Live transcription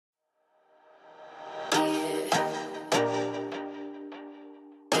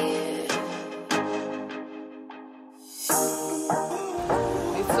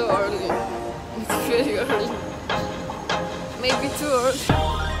tour.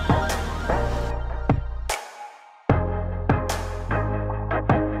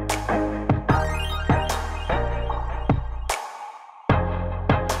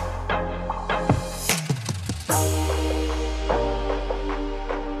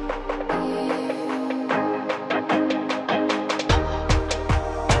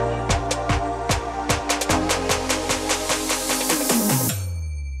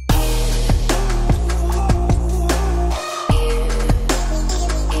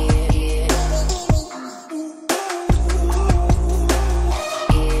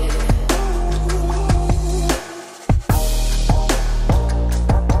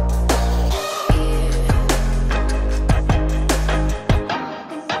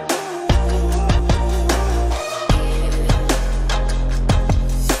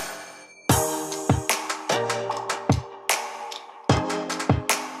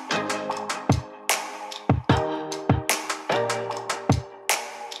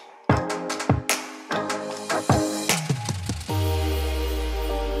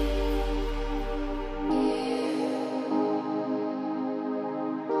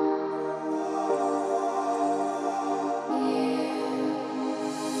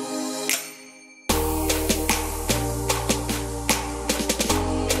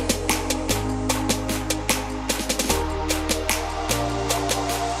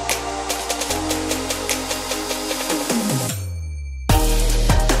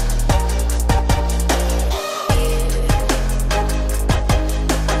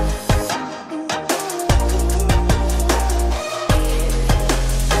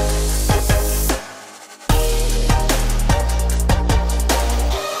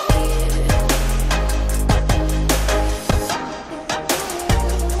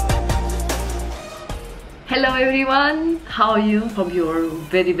 Hello everyone, how are you? Hope you're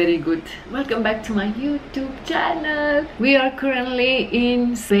very good. Welcome back to my YouTube channel. We are currently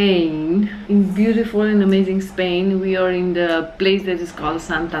in Spain, in beautiful and amazing Spain. We are in the place that is called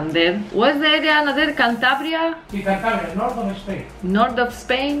Santander. What's the area? Nader? Cantabria? Cantabria, north of Spain. North of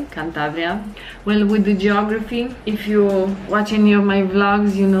Spain, Cantabria. Well, with the geography, if you watch any of my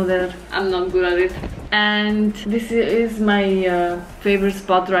vlogs, you know that I'm not good at it. And this is my favorite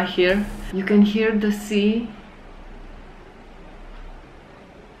spot right here. You can hear the sea.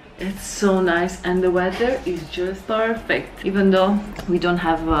 It's so nice and the weather is just perfect, even though we don't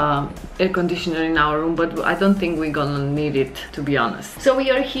have air conditioner in our room, but I don't think we're gonna need it, to be honest. So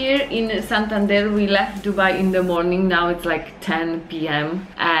we are here in Santander. We left Dubai in the morning. Now it's like 10 p.m.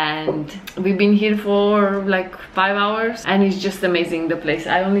 and we've been here for like 5 hours and it's just amazing, the place.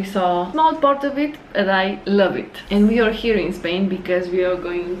 I only saw a small part of it but I love it. And we are here in Spain because we are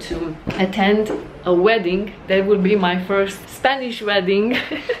going to attend a wedding. That will be my first Spanish wedding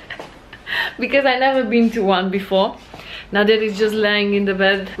because I never been to one before. Nader is just laying in the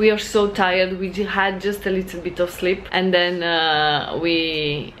bed. We are so tired. We had just a little bit of sleep, and then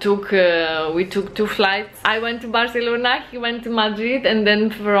we took 2 flights. I went to Barcelona, he went to Madrid, and then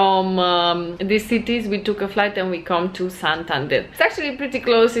from these cities we took a flight and we come to Santander. It's actually pretty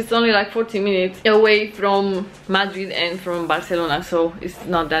close. It's only like 40 minutes away from Madrid and from Barcelona, so it's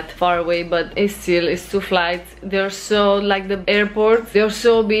not that far away, but it's 2 flights. They're so, like the airports, they're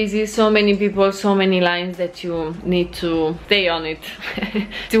so busy, so many people, so many lines that you need to stay on it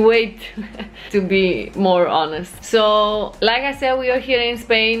to wait to be more honest. So like I said, we are here in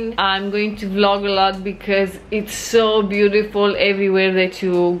Spain. I'm going to vlog a lot because it's so beautiful everywhere that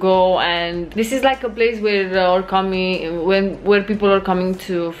you go, and this is like a place where people are coming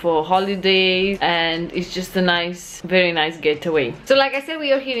to for holidays, and it's just a nice, very nice getaway. So like I said,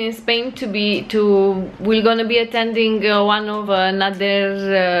 we are here in Spain we're gonna be attending one of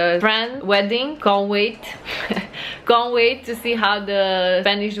Nader's friend's wedding. Can't wait. Can't wait to see how the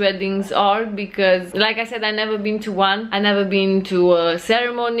Spanish weddings are, because like I said, I never been to one. I never been to a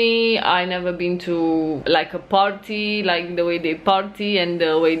ceremony. I never been to like a party, like the way they party and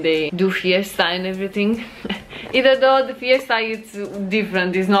the way they do fiesta and everything. Even though the fiesta is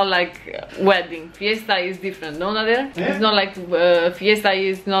different, it's not like wedding. Fiesta is different, no, Nader? Yeah. It's not like fiesta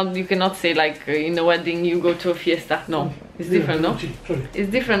is not, you cannot say like in a wedding you go to a fiesta. No, it's different, no? Sorry. It's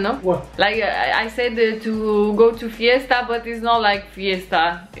different, no? What? Like I said to go to fiesta, but it's not like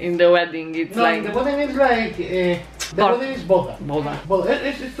fiesta in the wedding. It's no, like... the wedding is like... the wedding is boda. Boda.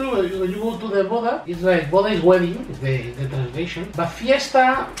 It's true, when you go to the boda, it's like, boda is wedding, is the translation. But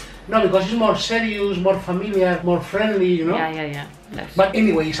fiesta, no, because it's more serious, more familiar, more friendly, you know? Yeah. Yes. But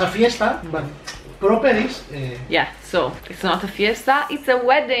anyway, it's a fiesta, but proper is... yeah, So it's not a fiesta, it's a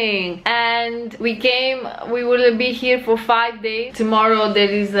wedding. And we will be here for 5 days. Tomorrow there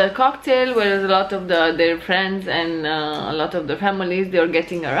is a cocktail where a lot of their friends and a lot of the families, they're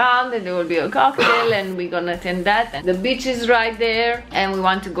getting around, and there will be a cocktail and we're gonna attend that. And the beach is right there and we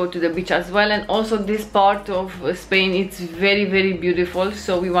want to go to the beach as well. And also this part of Spain, it's very, very beautiful,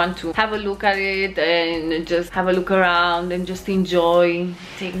 so we want to have a look at it and just have a look around and just enjoy,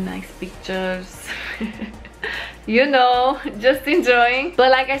 take nice pictures. You know, just enjoying. But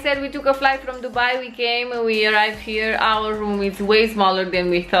like I said, we took a flight from Dubai, we arrived here. Our room is way smaller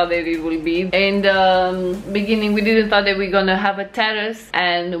than we thought that it would be. In the beginning we didn't thought that we're gonna have a terrace,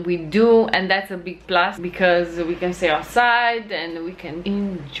 and we do, and that's a big plus because we can stay outside and we can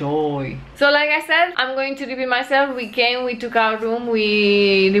enjoy. So like I said, I'm going to repeat myself. We took our room,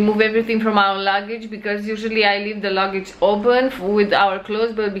 we removed everything from our luggage, because usually I leave the luggage open with our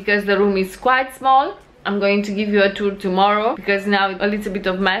clothes, but because the room is quite small, I'm going to give you a tour tomorrow, because now it's a little bit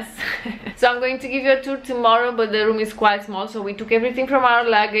of mess. So I'm going to give you a tour tomorrow, but the room is quite small, so we took everything from our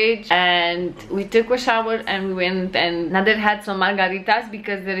luggage and we took a shower and we went, and Nader had some margaritas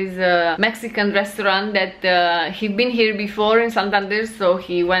because there is a Mexican restaurant that he'd been here before in Santander, so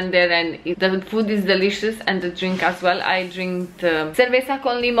he went there, and the food is delicious and the drink as well. I drink cerveza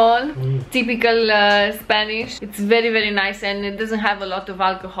con limon, typical Spanish. It's very, very nice and it doesn't have a lot of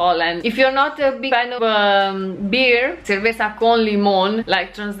alcohol. And if you're not a big fan of beer, cerveza con limon,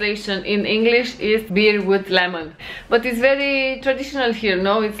 like translation in English is beer with lemon, but it's very traditional here,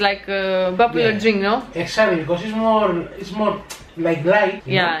 no? It's like a popular drink, no? Exactly, because it's more like light.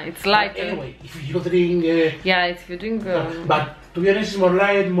 Yeah, it's light. Anyway, if you drink yeah, if you drink but to be honest, it's more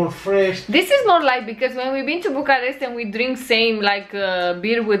light, more fresh. This is more light, because when we've been to Bucharest and we drink same like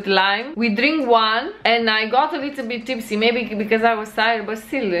beer with lime, we drink one and I got a little bit tipsy, maybe because I was tired, but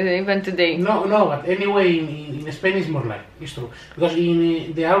still, even today. No, but anyway, in Spain it's more light, it's true. Because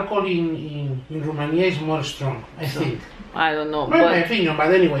the alcohol in Romania is more strong, I think. I don't know. Not my opinion,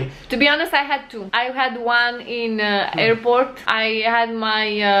 but anyway. To be honest, I had two. I had one in airport. I had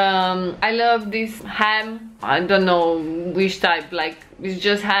my, I love this ham. I don't know which type, like it's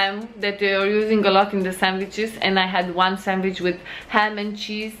just ham that they are using a lot in the sandwiches, and I had one sandwich with ham and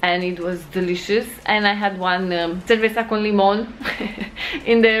cheese and it was delicious. And I had one cerveza con limon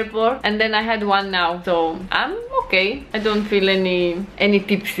in the airport, and then I had one now, so I'm okay. I don't feel any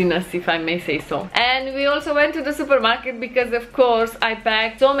tipsiness, if I may say so. And we also went to the supermarket because of course I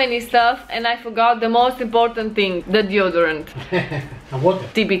packed so many stuff and I forgot the most important thing, the deodorant. Water.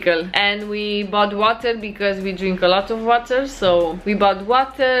 Typical. And we bought water because we drink a lot of water, so we bought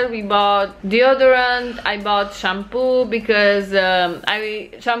water, we bought deodorant, I bought shampoo because I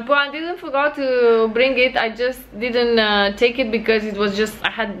didn't forget to bring it. I just didn't take it because it was just, I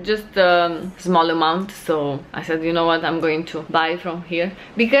had just a small amount, so I said, you know what, I'm going to buy from here,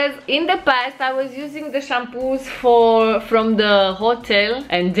 because in the past I was using the shampoos from the hotel,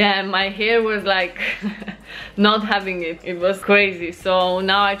 and damn, my hair was like not having it. It was crazy. So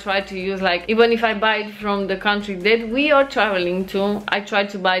now I try to use, like, even if I buy it from the country that we are traveling to, I try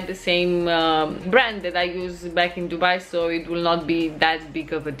to buy the same brand that I use back in Dubai, so it will not be that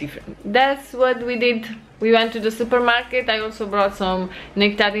big of a difference. That's what we did. We went to the supermarket. I also brought some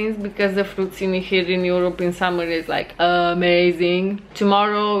nectarines because the fruits in here in Europe in summer is like amazing.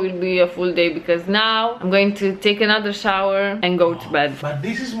 Tomorrow will be a full day because now I'm going to take another shower and go to bed. But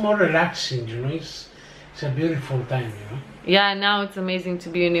this is more relaxing, you know, it's a beautiful time, you know. Yeah, now it's amazing to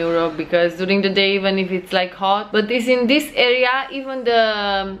be in Europe because during the day, even if it's like hot, but it's in this area, even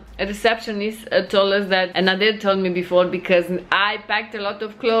the receptionist told us that, and Nader told me before, because I packed a lot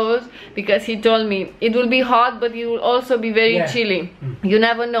of clothes, because he told me it will be hot but it will also be very chilly. You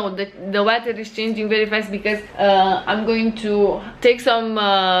never know, the weather is changing very fast, because I'm going to take some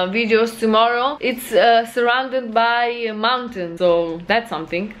videos tomorrow. It's surrounded by mountains, so that's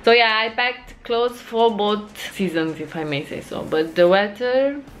something. So yeah, I packed clothes for both seasons, if I may say so. But the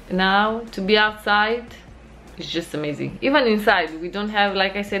weather now, to be outside, is just amazing. Even inside, we don't have,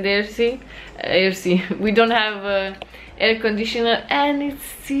 like I said, we don't have air conditioner, and it's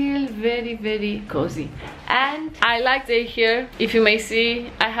still very, very cozy. And I like to stay here. If you may see,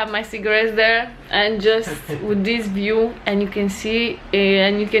 I have my cigarettes there, and just with this view, and you can see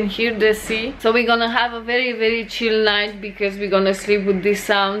and you can hear the sea. So we're gonna have a very, very chill night, because we're gonna sleep with this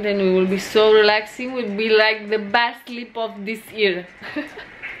sound and we will be so relaxing. Will be like the best sleep of this year.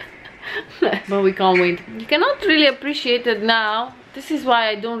 But we can't wait. You cannot really appreciate it now. This is why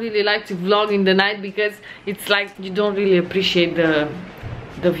I don't really like to vlog in the night, because it's like you don't really appreciate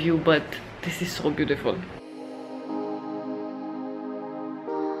the view, but this is so beautiful.